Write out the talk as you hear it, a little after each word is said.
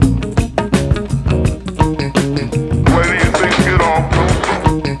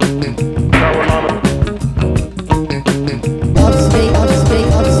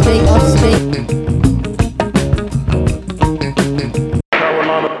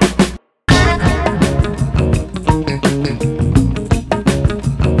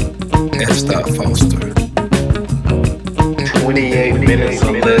Stop Foster. 28 minutes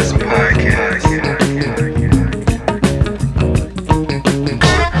or less podcast.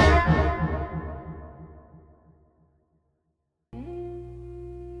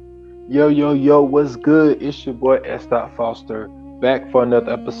 Yo, what's good? It's your boy S. Foster back for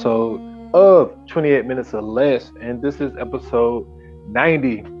another episode of 28 minutes or less, and this is episode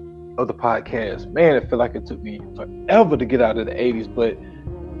 90 of the podcast. Man, it feel like it took me forever to get out of the 80s, but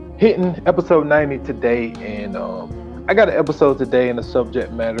hitting episode 90 today, and I got an episode today in the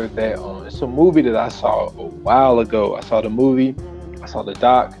subject matter that it's a movie that I saw a while ago. I saw the movie, I saw the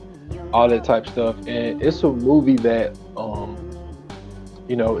doc, all that type stuff, and it's a movie that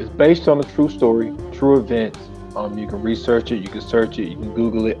it's based on a true story, true events. You can research it, you can search it, you can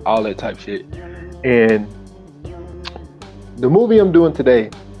Google it, all that type shit. And the movie I'm doing today,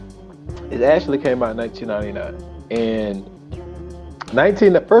 it actually came out in 1999. And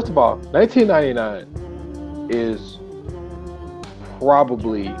first of all, 1999 is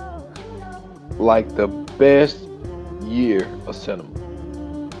probably like the best year of cinema.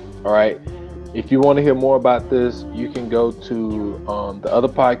 All right. If you want to hear more about this, you can go to the other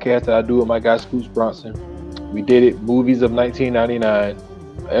podcast that I do with my guy Scoots Bronson. We did it, Movies of 1999,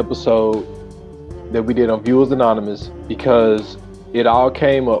 episode that we did on Viewers Anonymous, because it all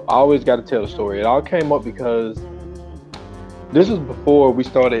came up. I always got to tell the story. It all came up because this was before we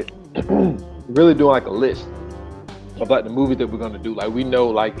started really doing like a list of like the movies that we're going to do. Like we know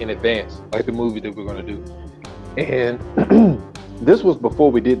like in advance, like the movies that we're going to do. And this was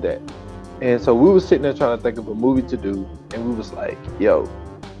before we did that. And so we were sitting there trying to think of a movie to do, and we was like, yo,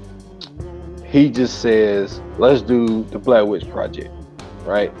 he just says, let's do the Blair Witch Project,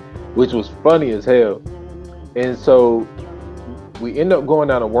 right? Which was funny as hell. And so we ended up going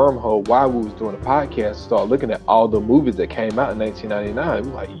down a wormhole while we was doing the podcast, start looking at all the movies that came out in 1999. We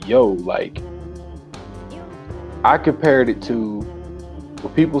were like, yo, like, I compared it to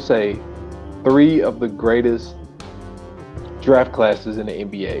what people say, 3 of the greatest draft classes in the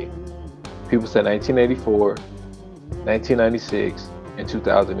NBA. People said 1984, 1996, and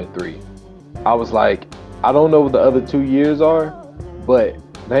 2003. I was like, I don't know what the other 2 years are, but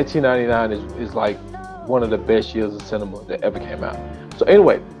 1999 is like one of the best years of cinema that ever came out. So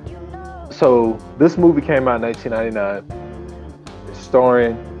anyway, so this movie came out in 1999. It's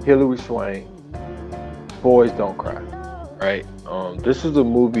starring Hilary Swank. Boys Don't Cry, right? This is a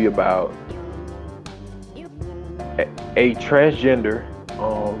movie about a transgender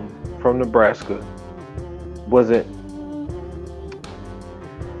from Nebraska.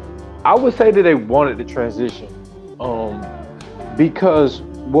 I would say that they wanted to transition because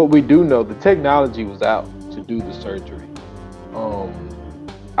what we do know, the technology was out to do the surgery.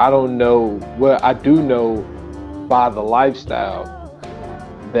 I don't know, well, I do know by the lifestyle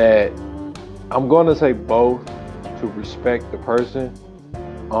that I'm going to say both to respect the person,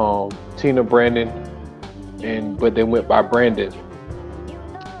 Tina Brandon, but they went by Brandon.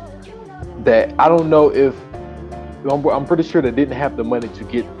 That I don't know if, I'm pretty sure they didn't have the money to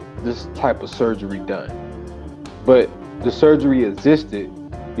get this type of surgery done. But the surgery existed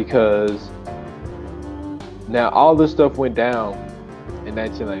because now all this stuff went down in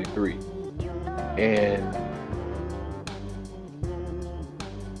 1993. And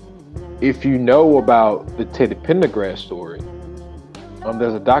if you know about the Teddy Pendergrass story,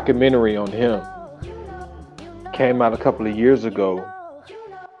 there's a documentary on him. Came out a couple of years ago.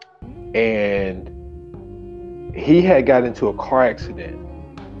 And he had got into a car accident,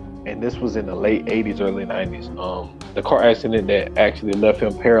 and this was in the late 80s, early 90s. The car accident that actually left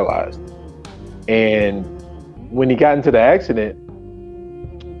him paralyzed. And when he got into the accident,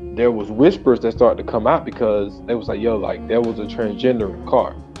 there was whispers that started to come out because they was like, yo, like there was a transgender in the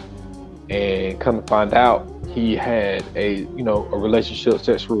car. And come to find out, he had a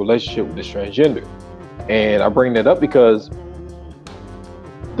sexual relationship with this transgender. And I bring that up because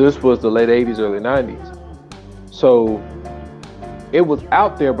this was the late 80s, early 90s. So it was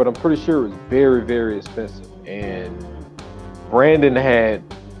out there, but I'm pretty sure it was very, very expensive. And Brandon had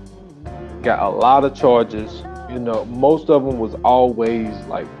got a lot of charges. Most of them was always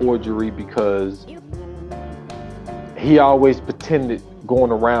like forgery because he always pretended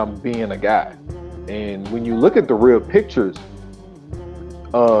going around being a guy. And when you look at the real pictures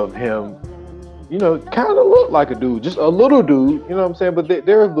of him, kind of look like a dude, just a little dude, you know what I'm saying? But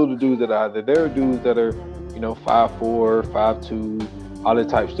there are little dudes that are there. There are dudes that are, 5'4", 5'2", all that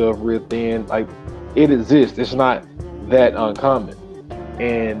type stuff, real thin. Like, it exists. It's not that uncommon.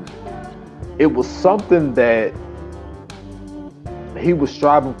 And it was something that he was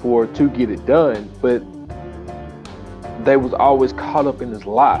striving for to get it done, but they was always caught up in this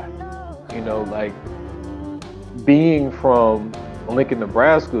lie. You know, like being from Lincoln,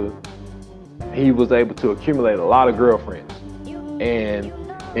 Nebraska, he was able to accumulate a lot of girlfriends. And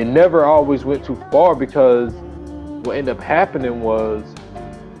it never always went too far because what ended up happening was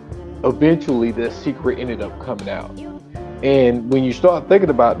eventually the secret ended up coming out. And when you start thinking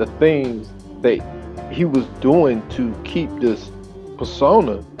about the things that he was doing to keep this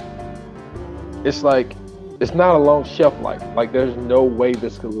persona, it's like it's not a long shelf life. Like there's no way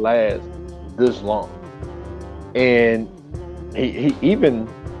this could last this long. And he even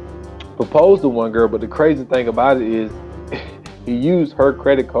proposed to one girl, but the crazy thing about it is he used her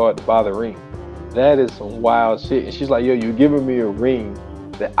credit card to buy the ring. That is some wild shit. And she's like, yo, you're giving me a ring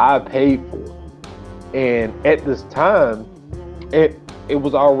that I paid for. And at this time, it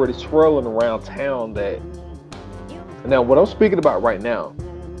was already swirling around town that, now what I'm speaking about right now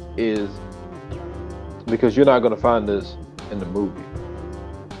is, because you're not going to find this in the movie.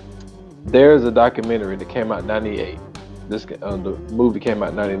 There's a documentary that came out in 98. The movie came out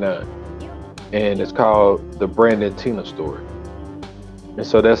in 99. And it's called The Brandon Teena Story. And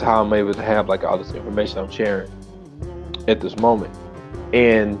so that's how I'm able to have like all this information I'm sharing at this moment.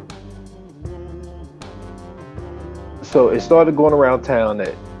 And so it started going around town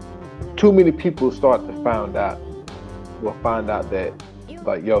that too many people started to find out that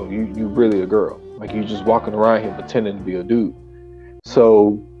like, yo, you really a girl. Like you just walking around here pretending to be a dude.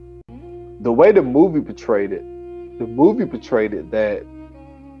 So the way the movie portrayed it that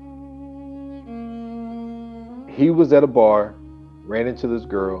he was at a bar, ran into this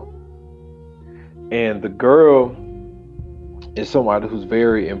girl, and the girl is somebody who's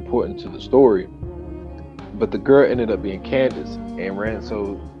very important to the story. But the girl ended up being Candace, and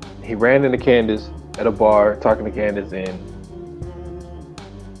he ran into Candace at a bar, talking to Candace, and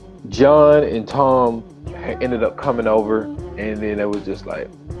John and Tom ended up coming over, and then it was just like,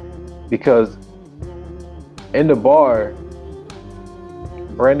 because in the bar,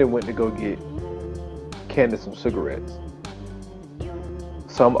 Brandon went to go get Candace some cigarettes.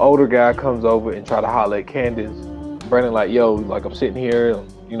 Some older guy comes over and try to holler at Candace. Brandon like, yo, like I'm sitting here,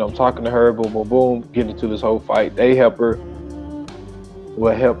 I'm talking to her, boom, boom, boom, get into this whole fight. They help her,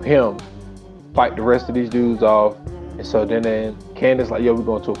 will help him fight the rest of these dudes off. And so then Candace like, yo, we're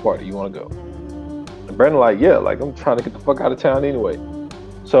going to a party, you want to go? And Brandon like, yeah, like I'm trying to get the fuck out of town anyway.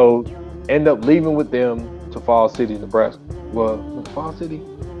 So end up leaving with them to Falls City, Nebraska. Well, was it Falls City?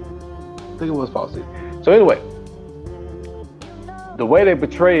 I think it was Falls City. So anyway, the way they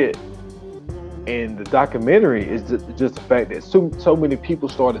portray it in the documentary is just the fact that so many people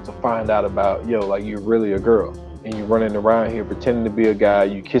started to find out about, yo, like you're really a girl and you're running around here pretending to be a guy,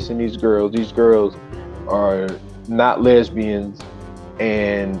 you kissing these girls are not lesbians,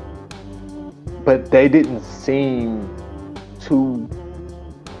 but they didn't seem too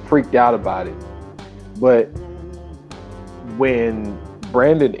freaked out about it. But when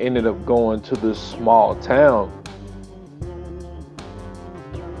Brandon ended up going to this small town,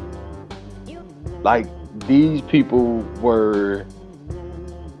 like these people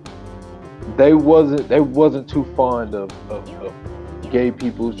they wasn't too fond of gay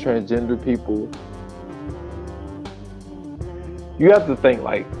people, transgender people. You have to think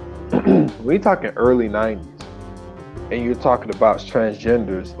like when you're talking early 90s and you're talking about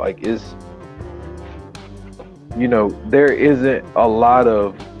transgenders, like it's, there isn't a lot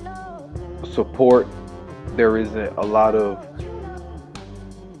of support. There isn't a lot of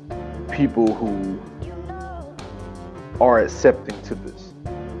people who are accepting to this.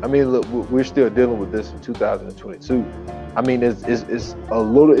 I mean, look, we're still dealing with this in 2022. I mean,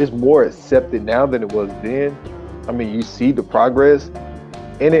 it's more accepted now than it was then. I mean, you see the progress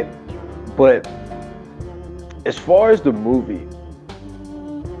in it, but as far as the movie,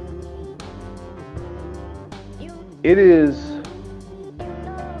 it is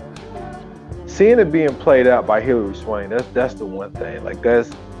seeing it being played out by Hilary Swank. That's the one thing. Like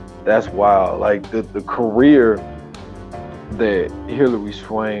that's wild. Like the career that Hilary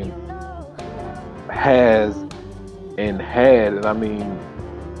Swank has and had, and I mean,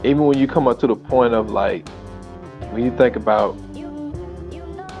 even when you come up to the point of like, when you think about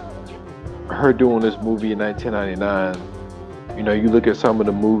her doing this movie in 1999, you look at some of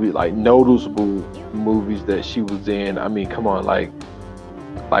the movies, like noticeable movies that she was in. I mean, come on, like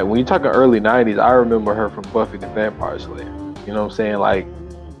when you're talking early 90s, I remember her from Buffy the Vampire Slayer. You know what I'm saying? Like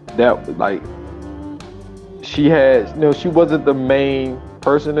that, like she had, she wasn't the main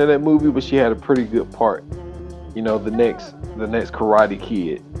person in that movie, but she had a pretty good part. The next Karate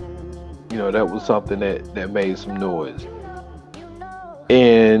Kid, that was something that made some noise.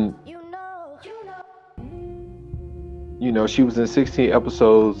 And you know, she was in 16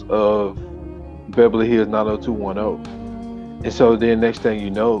 episodes of Beverly Hills 90210. And so then next thing you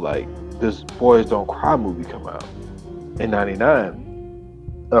know, like, this Boys Don't Cry movie come out in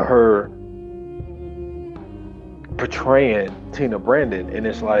 99 of her portraying Tina Brandon. And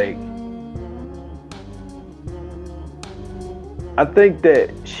it's like, I think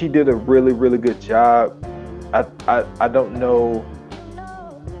that she did a really, really good job. I don't know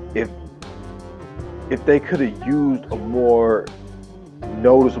if they could have used a more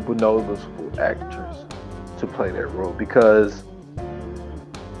noticeable actress to play that role, because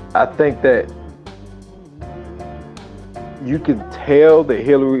I think that you can tell that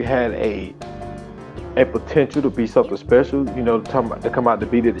Hillary had a potential to be something special, you know, to come out to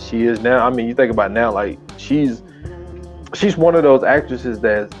be that she is now. I mean, you think about it now, like, she's one of those actresses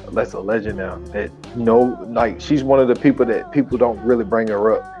that's a legend now, that, you know, like, she's one of the people that people don't really bring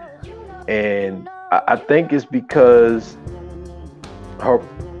her up. And I think it's because her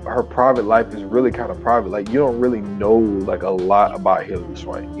private life is really kind of private. Like, you don't really know, like, a lot about Hillary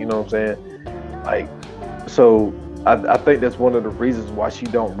Swank, you know what I'm saying? Like, so I think that's one of the reasons why she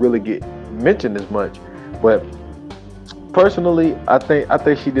don't really get mentioned as much. But personally, I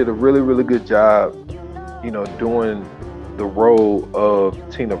think she did a really, really good job, you know, doing the role of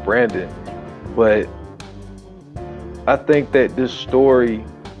Tina Brandon. But I think that this story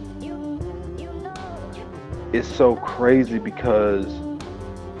is so crazy because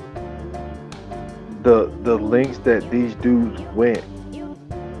the lengths that these dudes went,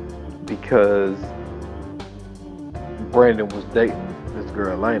 because Brandon was dating this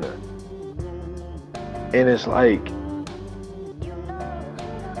girl Elena. And it's like,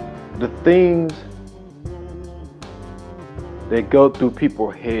 the things that go through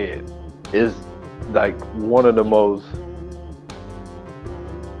people's head is like one of the most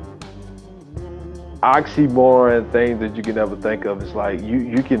oxymoron things that you can ever think of. It's like,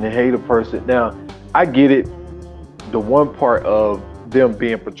 you can hate a person. Now, I get it, the one part of them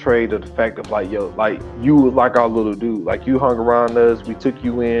being portrayed of the fact of, like, yo, like, you was like our little dude, like, you hung around us, we took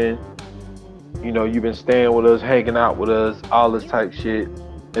you in, you know, you've been staying with us, hanging out with us, all this type shit,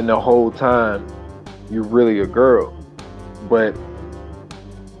 and the whole time you're really a girl. But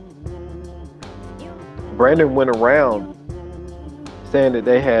Brandon went around saying that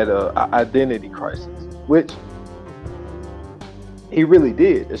they had a identity crisis, which he really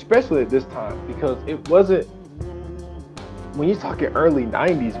did, especially at this time, because it wasn't, when you're talking early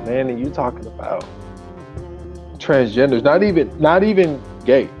 90s, man, and you're talking about transgenders, not even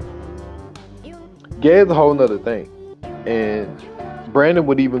gay. Gay is a whole nother thing. And Brandon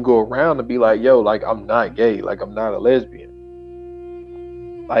would even go around and be like, yo, like, I'm not gay, like, I'm not a lesbian.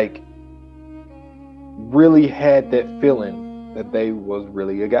 Like, really had that feeling that they was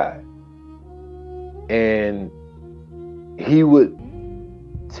really a guy. And he would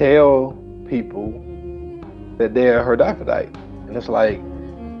tell people that they're hermaphrodite. And it's like,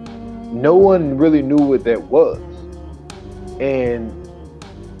 no one really knew what that was. And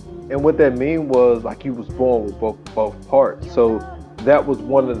what that mean was, like, he was born with both parts. So that was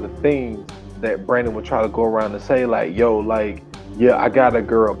one of the things that Brandon would try to go around and say, like, yo, like, yeah, I got a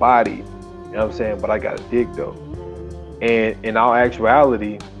girl body, you know what I'm saying, but I got a dick though. And in all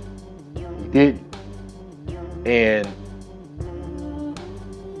actuality, he didn't. And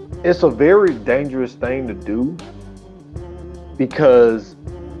it's a very dangerous thing to do, because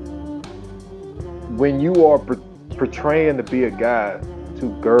when you are portraying to be a guy to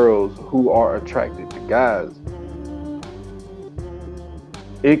girls who are attracted to guys,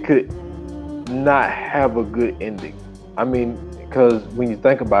 it could not have a good ending. I mean, because when you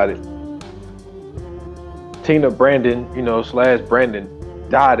think about it, Tina Brandon, you know, / Brandon,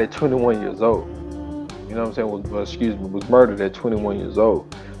 died at 21 years old. You know what I'm saying? Was murdered at 21 years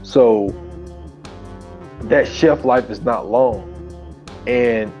old. So that chef life is not long.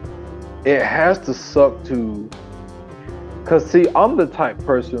 And it has to suck to, because see, I'm the type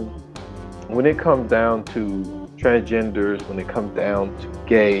person, when it comes down to transgenders, when it comes down to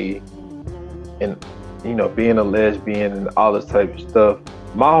gay, and, you know, being a lesbian and all this type of stuff,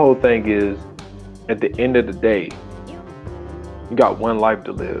 my whole thing is, at the end of the day, you got one life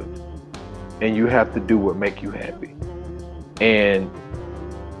to live, and you have to do what make you happy. And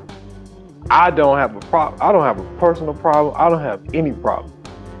I don't have a problem. I don't have a personal problem. I don't have any problem.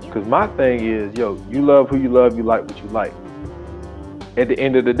 Because my thing is, yo, you love who you love, you like what you like. At the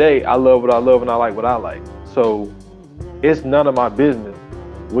end of the day, I love what I love and I like what I like. So it's none of my business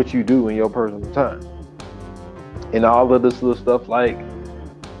what you do in your personal time. And all of this little stuff like,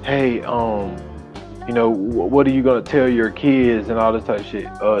 hey, you know, what are you gonna tell your kids and all this type of shit?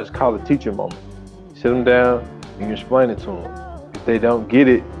 It's called a teacher moment. Sit them down and you explain it to them. If they don't get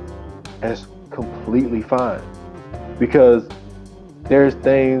it, that's completely fine. Because there's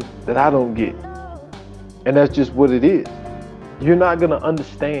things that I don't get. And that's just what it is. You're not going to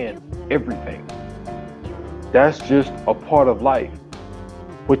understand everything. That's just a part of life.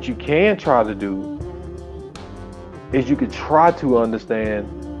 What you can try to do is you could try to understand,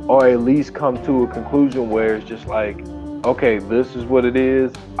 or at least come to a conclusion where it's just like, okay, this is what it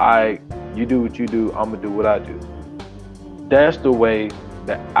is. You do what you do. I'm going to do what I do. That's the way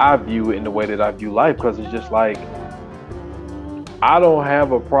that I view it, in the way that I view life, because it's just like, I don't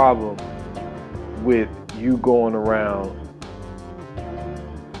have a problem with you going around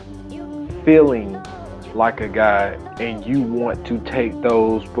feeling like a guy and you want to take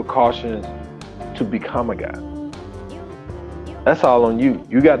those precautions to become a guy. That's all on you.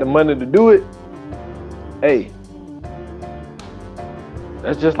 You got the money to do it. Hey,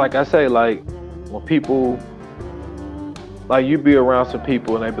 that's just like I say, like when people, like you be around some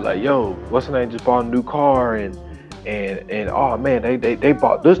people and they be like, yo, what's the name just bought a new car and oh man, they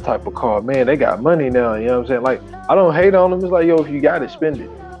bought this type of car, man, they got money now, you know what I'm saying? Like, I don't hate on them. It's like, yo, if you got it, spend it.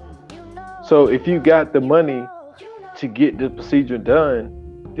 So if you got the money to get the procedure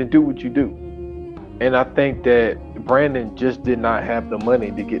done, then do what you do. And I think that Brandon just did not have the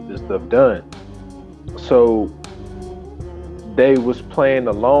money to get this stuff done. So they was playing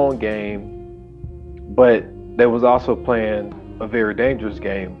the long game, but they was also playing a very dangerous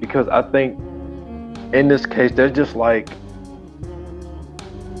game, because I think in this case, they're just like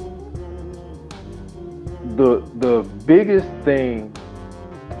the biggest thing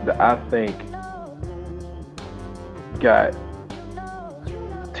that I think got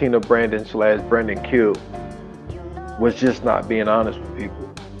Brandon killed was just not being honest with people.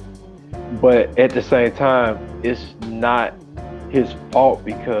 But at the same time, it's not his fault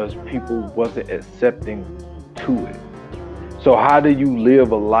because people wasn't accepting to it. So how do you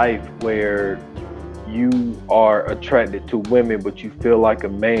live a life where you are attracted to women, but you feel like a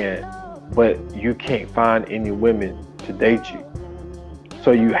man, but you can't find any women to date you?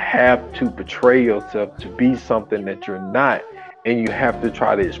 So you have to portray yourself to be something that you're not, and you have to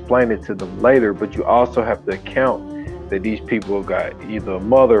try to explain it to them later, but you also have to account that these people have got either a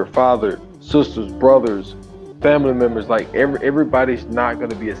mother, father, sisters, brothers, family members. Like everybody's not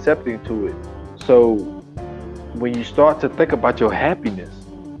going to be accepting to it. So when you start to think about your happiness,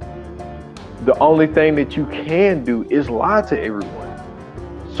 the only thing that you can do is lie to everyone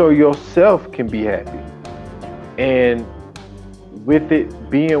so yourself can be happy. And with it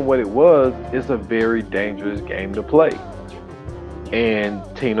being what it was, it's a very dangerous game to play. And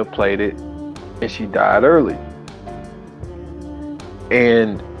Teena played it and she died early.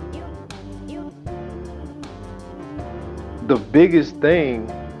 And the biggest thing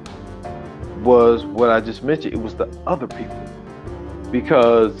was what I just mentioned. It was the other people.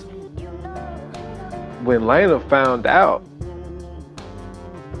 Because when Lena found out,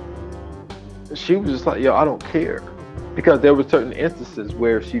 she was just like, yo, I don't care. Because there were certain instances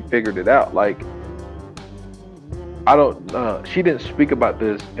where she figured it out. Like, she didn't speak about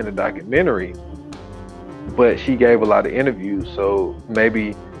this in the documentary, but she gave a lot of interviews. So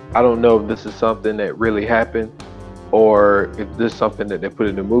maybe, I don't know if this is something that really happened or if this is something that they put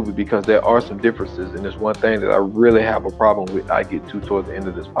in the movie, because there are some differences. And there's one thing that I really have a problem with, I get to towards the end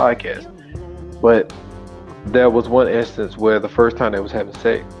of this podcast. But there was one instance where the first time they was having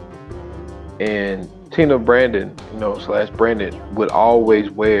sex, and Brandon would always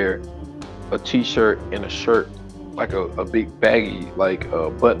wear a t-shirt and a shirt, like a big baggy, like a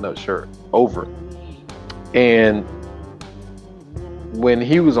button-up shirt over. And when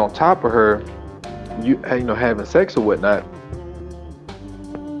he was on top of her, having sex or whatnot,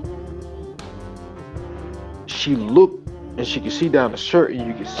 she looked and she could see down the shirt, and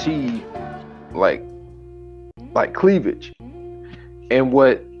you could see like cleavage. And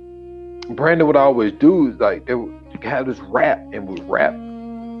what Brandon would always do is, like, they would have this rap and would rap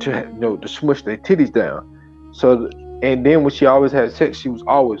to smush their titties down. So, and then when she always had sex, she was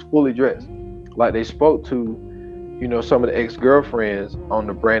always fully dressed. Like, they spoke to, some of the ex-girlfriends on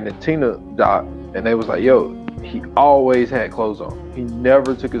the Brandon Teena doc, and they was like, yo, he always had clothes on. He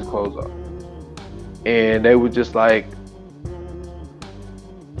never took his clothes off. And they were just like,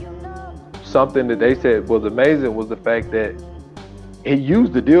 something that they said was amazing was the fact that he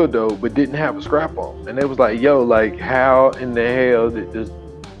used the dildo but didn't have a scrap on. And they was like, yo, like, how in the hell did this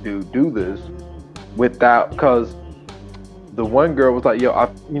dude do this without, because the one girl was like, yo, I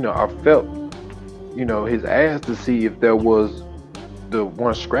felt, his ass to see if there was the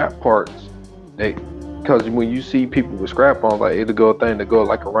one scrap parts that Because when you see people with strap on, like it'll go a thing to go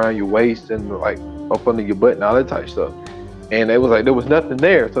like around your waist and like up under your butt and all that type of stuff. And they was like, there was nothing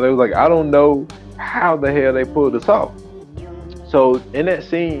there. So they was like, I don't know how the hell they pulled this off. So in that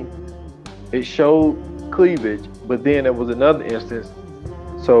scene, it showed cleavage, but then there was another instance.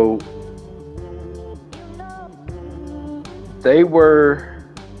 So they were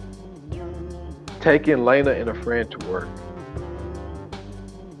taking Lena and a friend to work.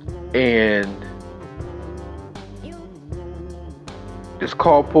 And this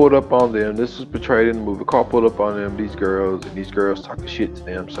car pulled up on them. This was portrayed in the movie. Car pulled up on them, these girls, and these girls talking shit to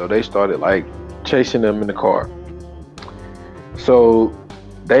them. So they started like chasing them in the car. So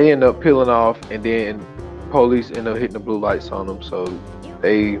they end up peeling off, and then police end up hitting the blue lights on them. So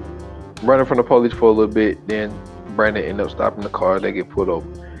they running from the police for a little bit. Then Brandon end up stopping the car. They get pulled over.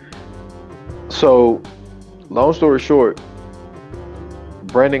 So long story short,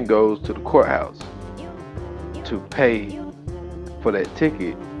 Brandon goes to the courthouse to pay for that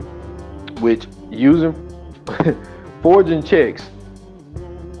ticket, which using forging checks,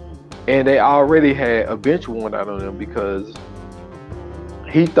 and they already had a bench warrant out on them because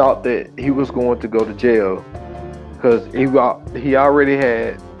he thought that he was going to go to jail because he already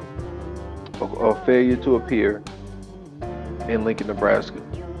had a failure to appear in Lincoln, Nebraska,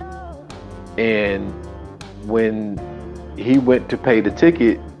 and when he went to pay the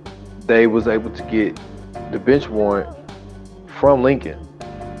ticket, they was able to get the bench warrant from Lincoln.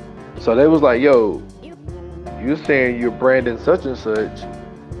 So they was like, yo, you're saying you're Brandon such and such,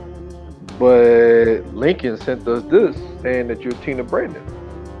 but Lincoln sent us this saying that you're Teena Brandon.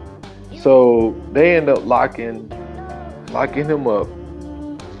 So they end up locking him up.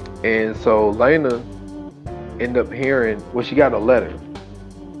 And so Lena ended up hearing, well, she got a letter.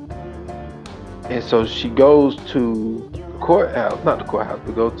 And so she goes to the courthouse, not the courthouse,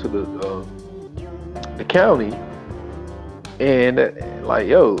 but go to the county, and like,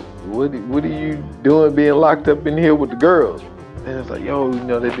 yo, what are you doing being locked up in here with the girls? And it's like, yo,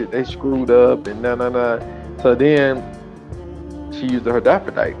 they screwed up and nah. So then she used her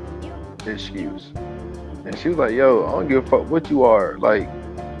hermaphrodite excuse, and she was like, yo, I don't give a fuck what you are, like,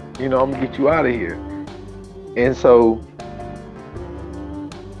 I'm gonna get you out of here. And so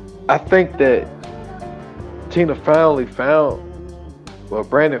I think that Brandon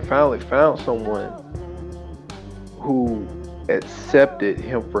finally found someone who accepted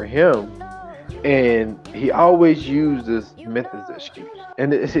him for him, and he always used this Memphis excuse.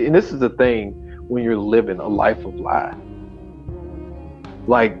 And this is the thing when you're living a life of lie.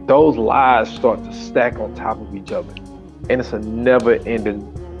 Like, those lies start to stack on top of each other, and it's a never-ending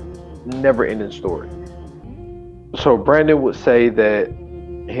story. So Brandon would say that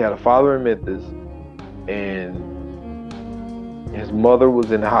he had a father in Memphis, and his mother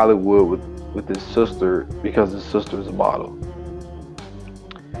was in Hollywood with his sister because his sister is a model.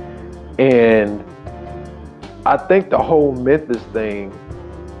 And I think the whole Memphis thing,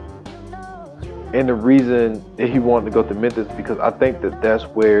 and the reason that he wanted to go to Memphis, because I think that that's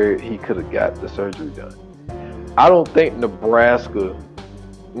where he could have got the surgery done. I don't think Nebraska's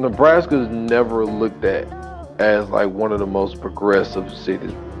never looked at as like one of the most progressive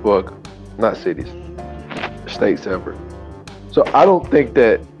cities, well, not cities, states ever. So I don't think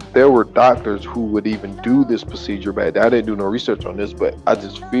that there were doctors who would even do this procedure back then. I didn't do no research on this, but I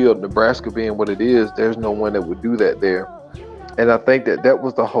just feel Nebraska being what it is, there's no one that would do that there. And I think that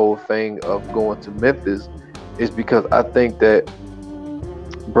was the whole thing of going to Memphis, is because I think that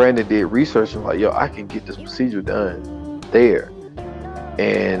Brandon did research and like, yo, I can get this procedure done there.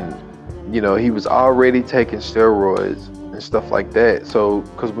 And, he was already taking steroids and stuff like that. So,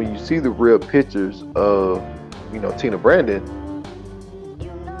 because when you see the real pictures of, Teena Brandon,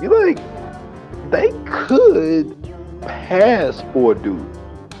 you're like, they could pass for a dude.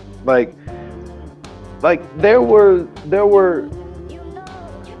 Like there were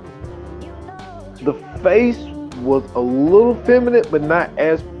the face was a little feminine, but not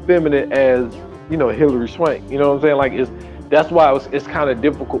as feminine as Hillary Swank. You know what I'm saying? Like, that's why it's kind of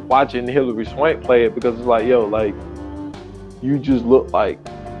difficult watching Hillary Swank play it, because it's like, yo, like, you just look like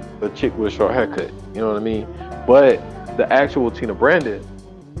a chick with a short haircut. You know what I mean? But the actual Teena Brandon,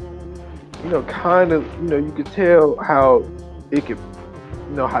 kind of, you could tell how it could,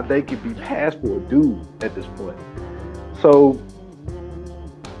 how they could be passed for a dude at this point. So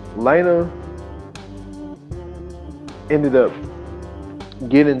Lena ended up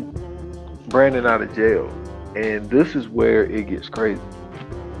getting Brandon out of jail, and this is where it gets crazy.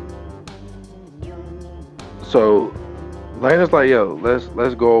 So Lena's like, yo,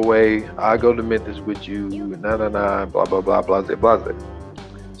 let's go away. I go to Memphis with you. Nah, blah blah blah, blase blase.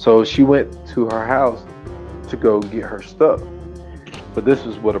 So she went to her house to go get her stuff. But this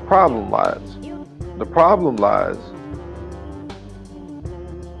is where the problem lies. The problem lies,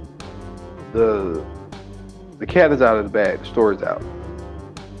 the cat is out of the bag, the story's out.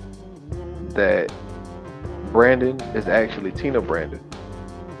 That Brandon is actually Teena Brandon.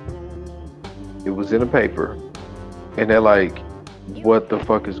 It was in the paper, and they're like, what the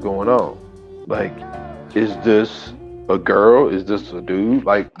fuck is going on? Like, is this a girl? Is this a dude?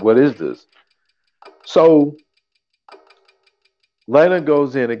 Like, what is this? So Lena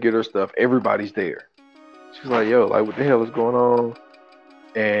goes in and get her stuff. Everybody's there. She's like, yo, like, what the hell is going on?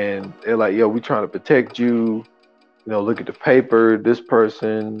 And they're like, yo, we trying to protect you. You know, look at the paper. This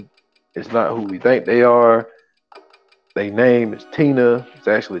person is not who we think they are. Their name is Teena. It's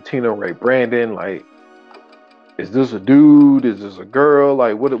actually Teena Ray Brandon. Like, is this a dude? Is this a girl?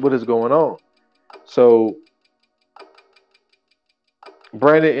 Like, what is going on? So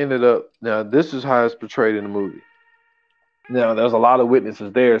Brandon ended up, now this is how it's portrayed in the movie. Now, there's a lot of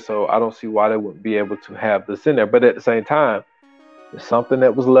witnesses there, so I don't see why they wouldn't be able to have this in there. But at the same time, there's something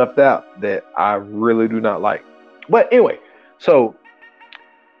that was left out that I really do not like. But anyway, so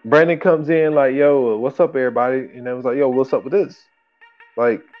Brandon comes in like, yo, what's up, everybody? And I was like, yo, what's up with this?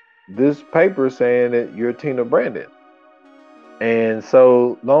 Like, this paper saying that you're Teena Brandon. And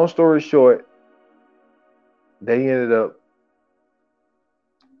so, long story short, they ended up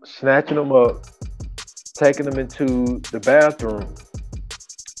snatching him up, taking him into the bathroom,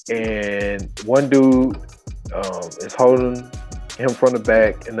 and one dude is holding him from the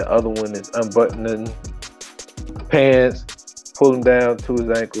back, and the other one is unbuttoning pants, pull him down to his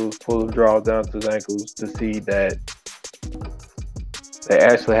ankles, pull his drawers down to his ankles to see that they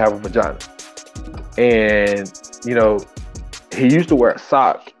actually have a vagina. And, you know, he used to wear a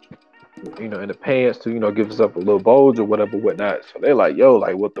sock, you know, in the pants to, you know, give himself a little bulge or whatever, whatnot. So they're like, yo,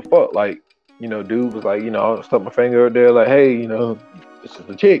 like, what the fuck? Like, you know, dude was like, you know, I stuck my finger up there, like, hey, you know, this is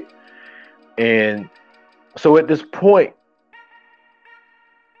the chick. And so at this point,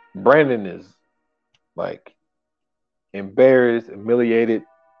 Brandon is like embarrassed, humiliated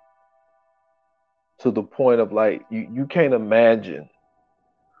to the point of like, you can't imagine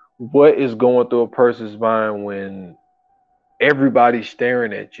what is going through a person's mind when everybody's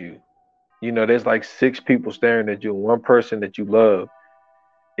staring at you. You know, there's like 6 people staring at you, and one person that you love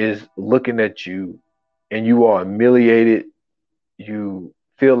is looking at you, and you are humiliated. You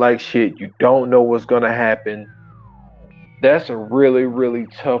feel like shit. You don't know what's going to happen. That's a really, really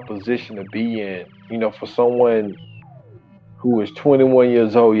tough position to be in, you know, for someone who is 21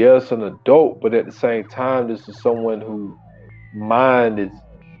 years old. Yes, an adult, but at the same time, this is someone whose mind is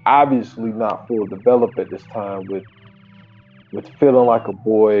obviously not full developed at this time, with feeling like a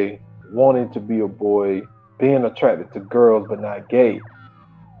boy, wanting to be a boy, being attracted to girls but not gay.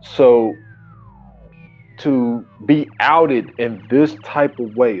 So to be outed in this type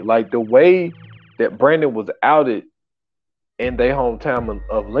of way, like the way that Brandon was outed in their hometown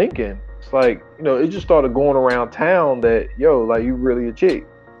of Lincoln, it's like, you know, it just started going around town that, yo, like, you really a chick,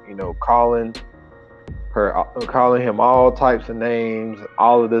 you know, calling him all types of names,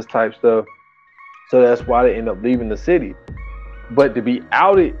 all of this type stuff. So that's why they end up leaving the city. But to be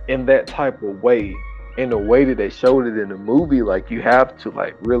outed in that type of way, in the way that they showed it in the movie, like, you have to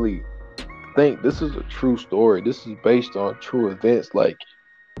like really think this is a true story. This is based on true events. Like,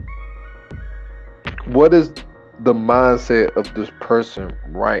 what is the mindset of this person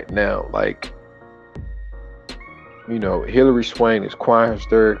right now? Like, you know, Hillary Swank is crying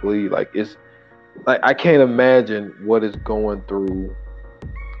hysterically. Like, it's like, I can't imagine what is going through,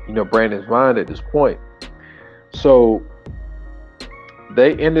 you know, Brandon's mind at this point. So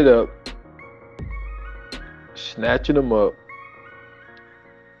they ended up snatching him up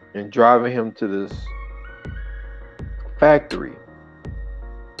and driving him to this factory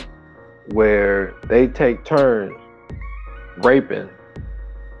where they take turns raping,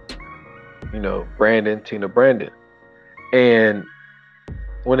 you know, Brandon, Teena Brandon. And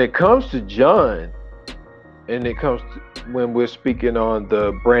when it comes to John, and it comes to when we're speaking on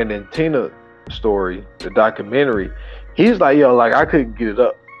the Brandon Teena story, the documentary, he's like, yo, like, I couldn't get it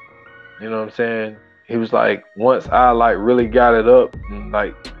up. You know what I'm saying? He was like, once I like really got it up, and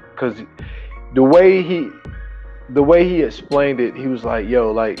like, cause the way he explained it, he was like,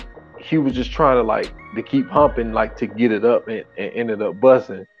 yo, like, he was just trying to like to keep humping, like, to get it up, and ended up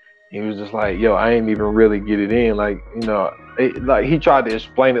busting. He was just like, yo, I ain't even really get it in. Like, you know, like, he tried to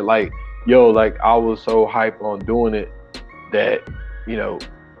explain it like, yo, like, I was so hyped on doing it that, you know,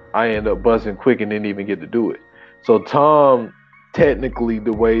 I ended up buzzing quick and didn't even get to do it. So Tom, technically,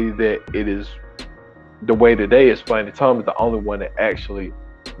 the way that they explained it, Tom is the only one that actually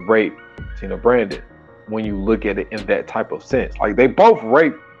raped Teena Brandon. when you look at it in that type of sense. Like they both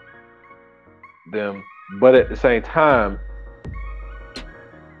raped them, but at the same time,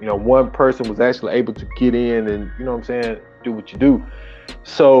 one person was actually able to get in and, what I'm saying, do what you do.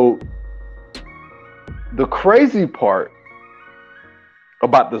 So the crazy part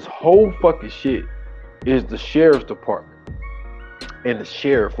about this whole fucking shit is the sheriff's department and the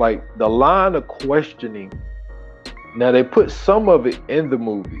sheriff. Like the line of questioning. Now they put some of it in the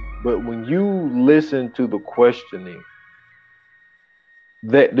movie, but when you listen to the questioning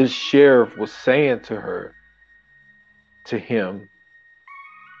that this sheriff was saying to him,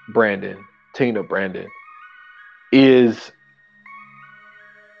 Brandon Teena, is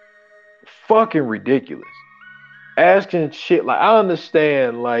fucking ridiculous. Asking shit like, I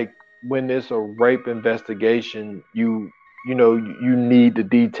understand, like when it's a rape investigation, you need the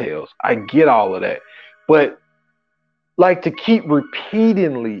details. I get all of that, but like to keep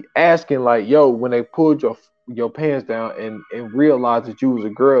repeatedly asking, like, yo, when they pulled your pants down and realized that you was a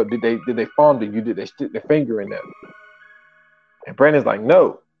girl, did they fondle you? Did they stick their finger in there? And Brandon's like,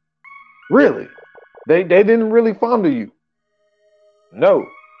 no, really, they didn't really fondle you. No.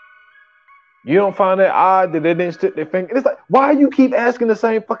 You don't find that odd that they didn't stick their finger? It's like, why you keep asking the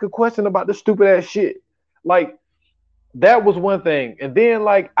same fucking question about this stupid ass shit? Like, that was one thing. And then,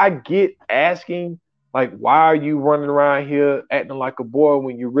 like, I get asking, like, why are you running around here acting like a boy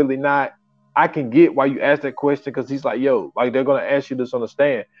when you're really not? I can get why you ask that question, because he's like, yo, like, they're going to ask you this on the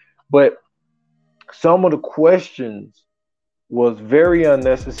stand. But some of the questions was very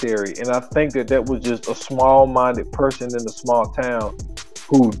unnecessary. And I think that was just a small-minded person in a small town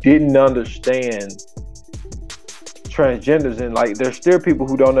who didn't understand transgenders. And like there's still people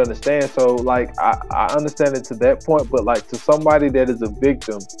who don't understand. So like I understand it to that point, but like to somebody that is a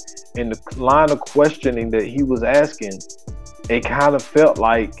victim, in the line of questioning that he was asking, it kind of felt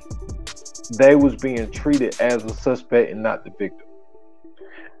like they was being treated as a suspect and not the victim.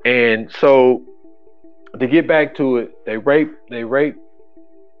 And so to get back to it, they rape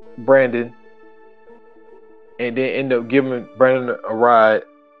Brandon and then end up giving Brandon a ride.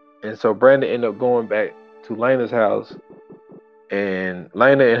 And so Brandon ended up going back to Lena's house. And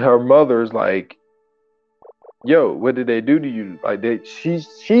Lena and her mother's like, yo, what did they do to you? Like she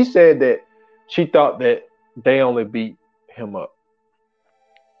said that she thought that they only beat him up.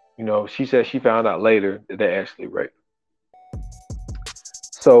 She said she found out later that they actually raped him.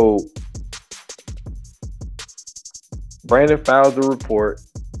 So Brandon files the report,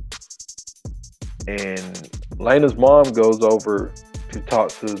 and Lena's mom goes over to talk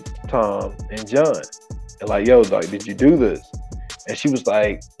to Tom and John, and like, yo, like, did you do this? And she was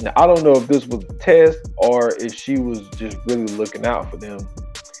like, now, I don't know if this was a test or if she was just really looking out for them.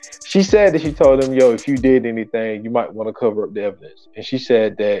 She said that she told them, yo, if you did anything, you might want to cover up the evidence. And she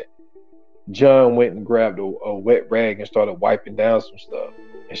said that John went and grabbed a wet rag and started wiping down some stuff.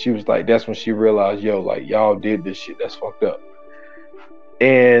 And she was like, that's when she realized, yo, like, y'all did this shit. That's fucked up.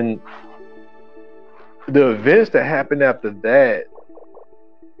 And the events that happened after that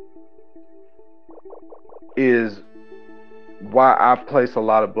is why I place a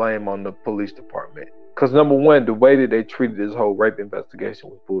lot of blame on the police department. Because number one, the way that they treated this whole rape investigation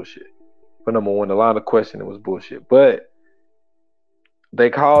was bullshit. For number one, the line of questioning was bullshit. But they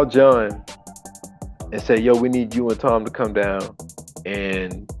called John and said, yo, we need you and Tom to come down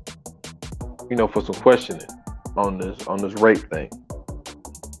and, for some questioning on this rape thing.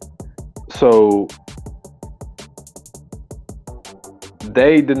 So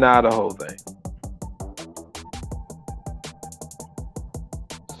they denied the whole thing.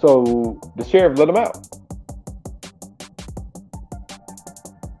 So the sheriff let him out.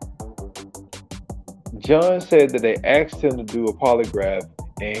 John said that they asked him to do a polygraph,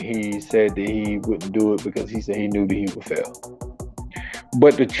 and he said that he wouldn't do it because he said he knew that he would fail.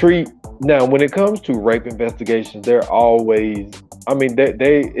 But now, when it comes to rape investigations, they're always, I mean,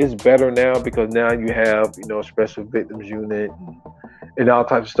 it's better now because now you have, a special victims unit and all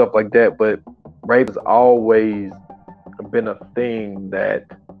types of stuff like that. But rape has always been a thing that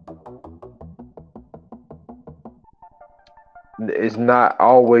is not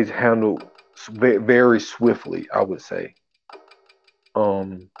always handled very swiftly, I would say.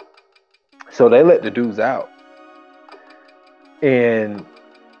 So they let the dudes out, and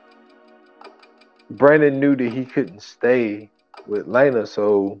Brandon knew that he couldn't stay with Lena,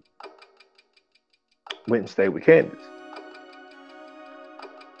 so went and stayed with Candace.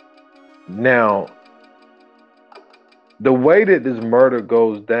 Now, the way that this murder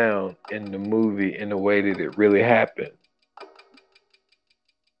goes down in the movie, in the way that it really happened,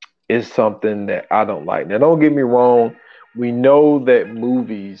 is something that I don't like. Now, don't get me wrong. We know that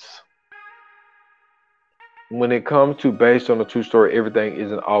movies when it comes to based on a true story, everything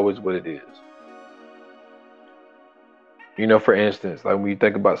isn't always what it is. For instance, like when you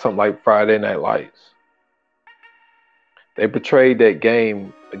think about something like Friday Night Lights, they portrayed that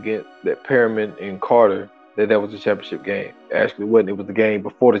game against that Perriman and Carter that was a championship game. Actually, it wasn't. It was the game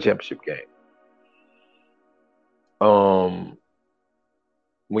before the championship game. Um,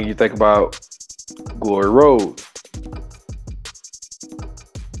 when you think about Glory Road,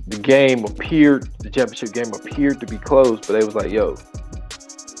 the championship game appeared to be close, but they was like, yo,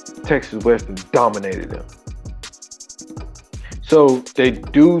 Texas Western dominated them. So they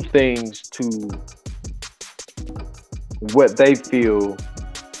do things to what they feel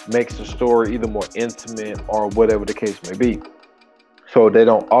makes the story either more intimate or whatever the case may be. So they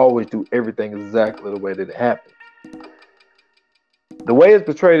don't always do everything exactly the way that it happens. The way it's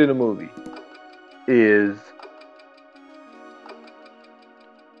portrayed in the movie is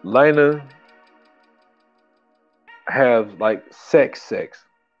Lena has like sex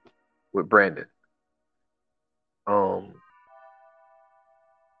with Brandon.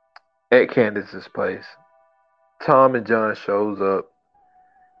 At Candace's place. Tom and John shows up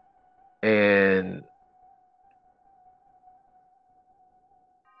and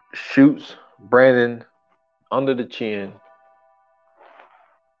shoots Brandon under the chin.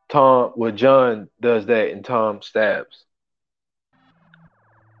 John does that and Tom stabs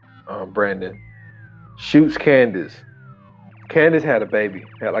Brandon. Shoots Candace. Candace had a baby,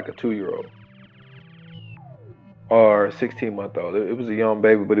 had like a 2-year-old or 16-month-old. It was a young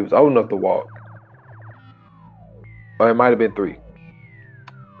baby, but it was old enough to walk. Or it might have been 3.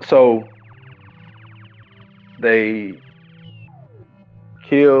 So they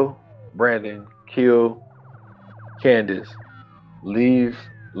kill Brandon, kill Candace, leave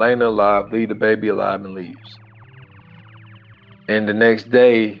Lena alive, leave the baby alive, and leaves. And the next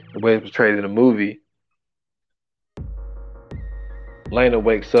day, the way it's portrayed in the movie, Lena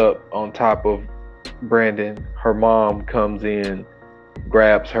wakes up on top of Brandon. Her mom comes in,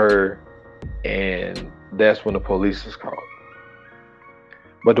 grabs her, and that's when the police is called.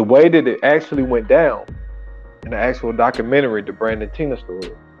 But the way that it actually went down in the actual documentary, the Brandon Teena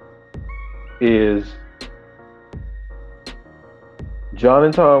Story, is John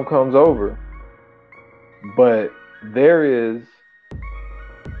and Tom comes over, but there is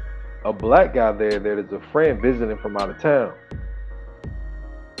a black guy there that is a friend visiting from out of town.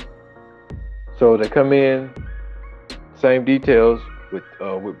 So they come in, same details with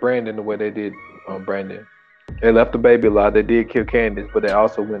Brandon the way they did Brandon. They left the baby alive. They did kill Candace, but they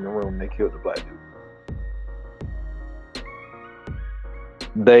also went in the room and they killed the black dude.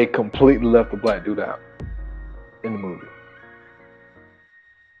 They completely left the black dude out in the movie.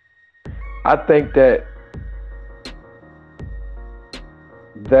 I think that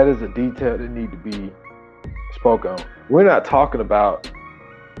is a detail that need to be spoken on. We're not talking about,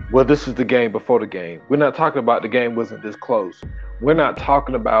 well, this is the game before the game. We're not talking about the game wasn't this close. We're not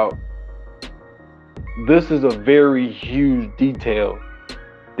talking about, this is a very huge detail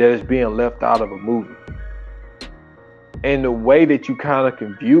that is being left out of a movie. And the way that you kind of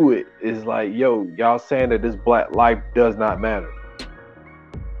can view it is like, yo, y'all saying that this black life does not matter.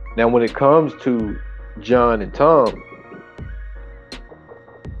 Now, when it comes to John and Tom,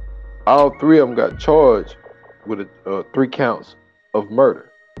 all 3 of them got charged with 3 counts of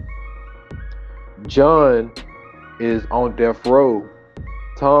murder. John is on death row.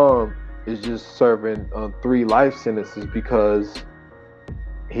 Tom is just serving 3 life sentences because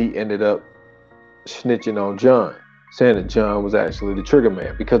he ended up snitching on John, saying that John was actually the trigger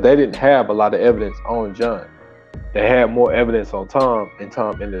man, because they didn't have a lot of evidence on John. They had more evidence on Tom, and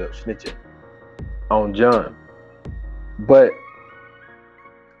Tom ended up snitching on John. But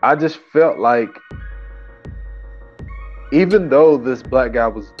I just felt like, even though this black guy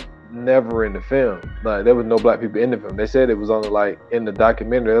was never in the film, like there was no black people in the film. They said it was only like in the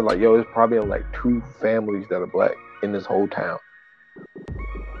documentary, they're like, yo, it's probably only like 2 families that are black in this whole town.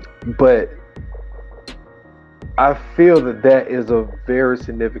 But I feel that is a very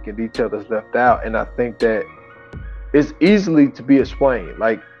significant detail that's left out, and I think that it's easily to be explained.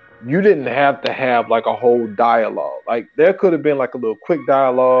 Like, you didn't have to have like a whole dialogue. Like, there could have been like a little quick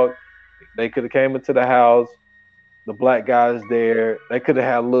dialogue. They could have came into the house, the black guy's there. They could have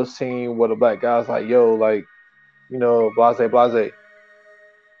had a little scene where the black guy's like, yo, like, blase.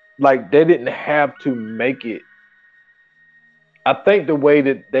 Like, they didn't have to make it. I think the way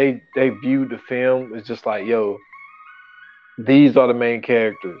that they viewed the film is just like, yo, these are the main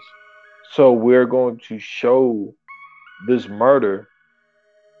characters. So we're going to show this murder,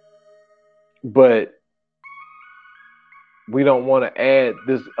 but we don't want to add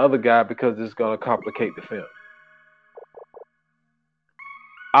this other guy because it's going to complicate the film.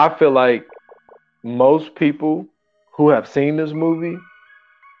 I feel like most people who have seen this movie,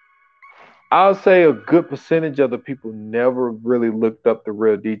 I'll say a good percentage of the people never really looked up the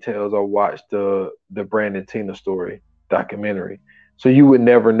real details or watched the Brandon Teena Story documentary. So you would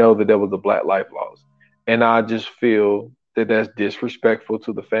never know that there was a black life lost. And I just feel that that's disrespectful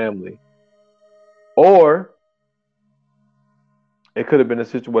to the family. Or it could have been a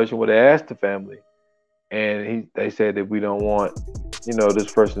situation where they asked the family and they said that we don't want,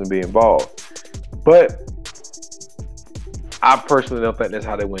 this person to be involved. But I personally don't think that's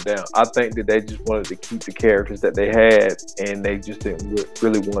how they went down. I think that they just wanted to keep the characters that they had, and they just didn't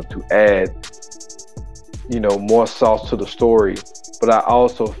really want to add, more sauce to the story. But I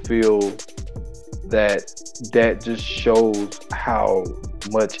also feel that that just shows how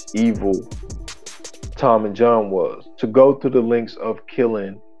much evil Tom and John was to go to the lengths of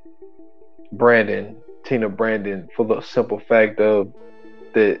killing Brandon for the simple fact of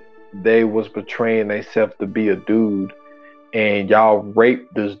that they was portraying themselves to be a dude, and y'all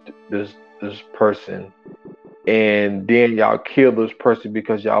raped this person, and then y'all kill this person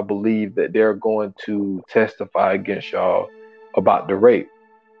because y'all believe that they're going to testify against y'all about the rape.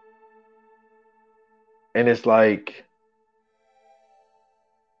 And it's like,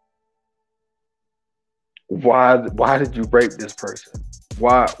 why did you rape this person?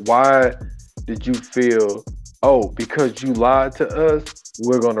 Why did you feel, oh, because you lied to us,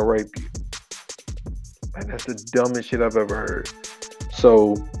 we're gonna rape you? And that's the dumbest shit I've ever heard.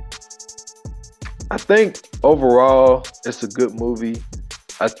 So I think overall it's a good movie.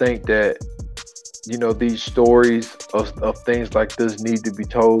 I think that these stories of things like this need to be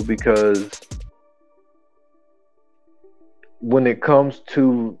told, because when it comes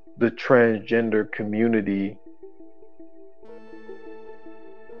to the transgender community,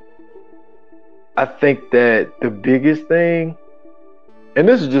 I think that the biggest thing, and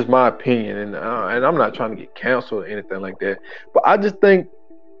this is just my opinion, and I'm not trying to get canceled or anything like that, but I just think,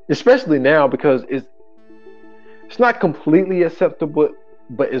 especially now, because it's not completely acceptable,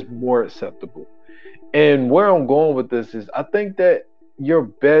 but it's more acceptable. And where I'm going with this is, I think that your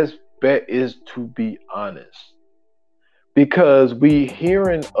best bet is to be honest, because we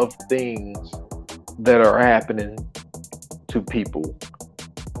hearing of things that are happening to people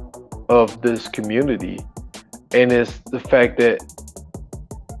of this community, and it's the fact that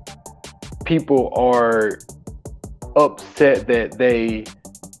people are upset that they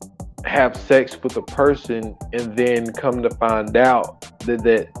have sex with a person and then come to find out that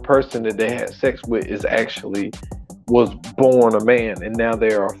that person that they had sex with is actually was born a man and now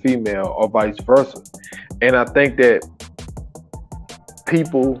they are a female, or vice versa. And I think that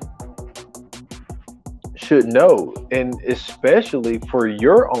people should know, and especially for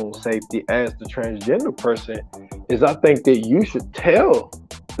your own safety as the transgender person, is I think that you should tell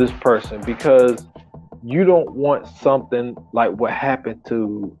this person, because you don't want something like what happened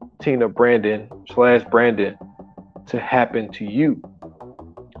to Teena Brandon to happen to you.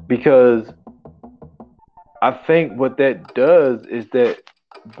 Because I think what that does is that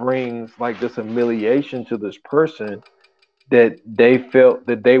brings like this humiliation to this person, that they felt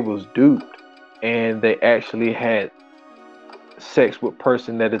that they was duped and they actually had sex with a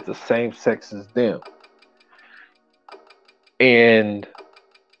person that is the same sex as them. And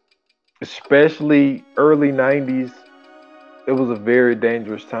especially early 90s, it was a very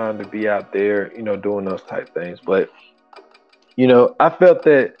dangerous time to be out there, doing those type things. But, I felt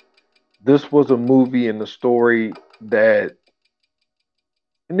that this was a movie and a story that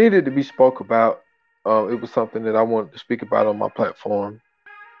needed to be spoke about. It was something that I wanted to speak about on my platform.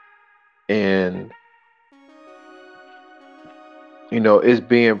 And, it's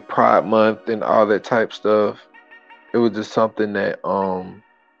being Pride Month and all that type stuff. It was just something that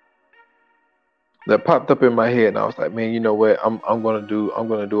popped up in my head, and I was like, man, you know what? I'm gonna do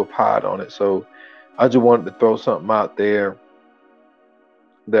a pod on it. So I just wanted to throw something out there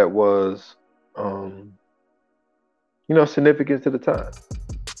that was, significant to the time.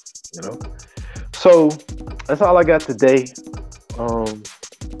 So that's all I got today.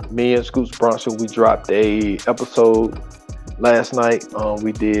 Me and Scoots Bronson, we dropped a episode last night.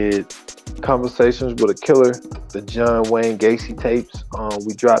 We did Conversations with a Killer, the John Wayne Gacy tapes.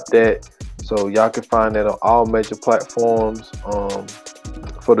 We dropped that, so y'all can find that on all major platforms.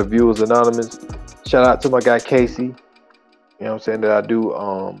 For the Viewers Anonymous, shout out to my guy Casey. You know what I'm saying, that I do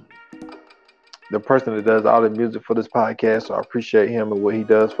the person that does all the music for this podcast, so I appreciate him and what he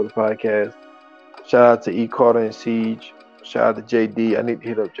does for the podcast. Shout out to E. Carter and Siege. Shout out to JD. I need to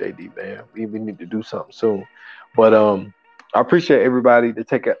hit up JD, man. We need to do something soon. But I appreciate everybody to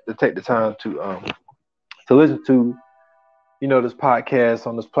take the time to listen to this podcast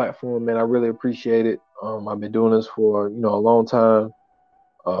on this platform, man. I really appreciate it. I've been doing this for a long time.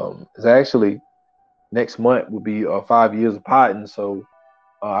 It's actually next month will be 5 years of potting. So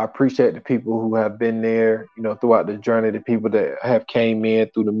I appreciate the people who have been there, throughout the journey. The people that have came in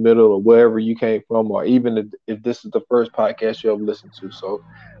through the middle or wherever you came from, or even if this is the first podcast you ever listened to. So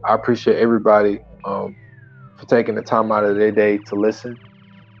I appreciate everybody for taking the time out of their day to listen.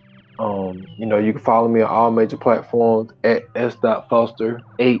 You can follow me on all major platforms at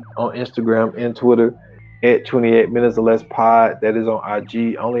s.foster8 on Instagram and Twitter, at 28 minutes or less pod. That is on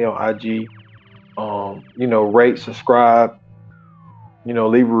IG, only on IG. Rate, subscribe,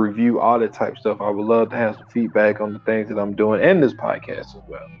 leave a review, all that type stuff. I would love to have some feedback on the things that I'm doing and this podcast as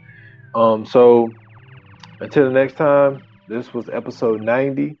well. So until the next time, this was episode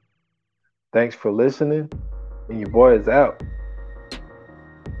 90. Thanks for listening, and your boy is out.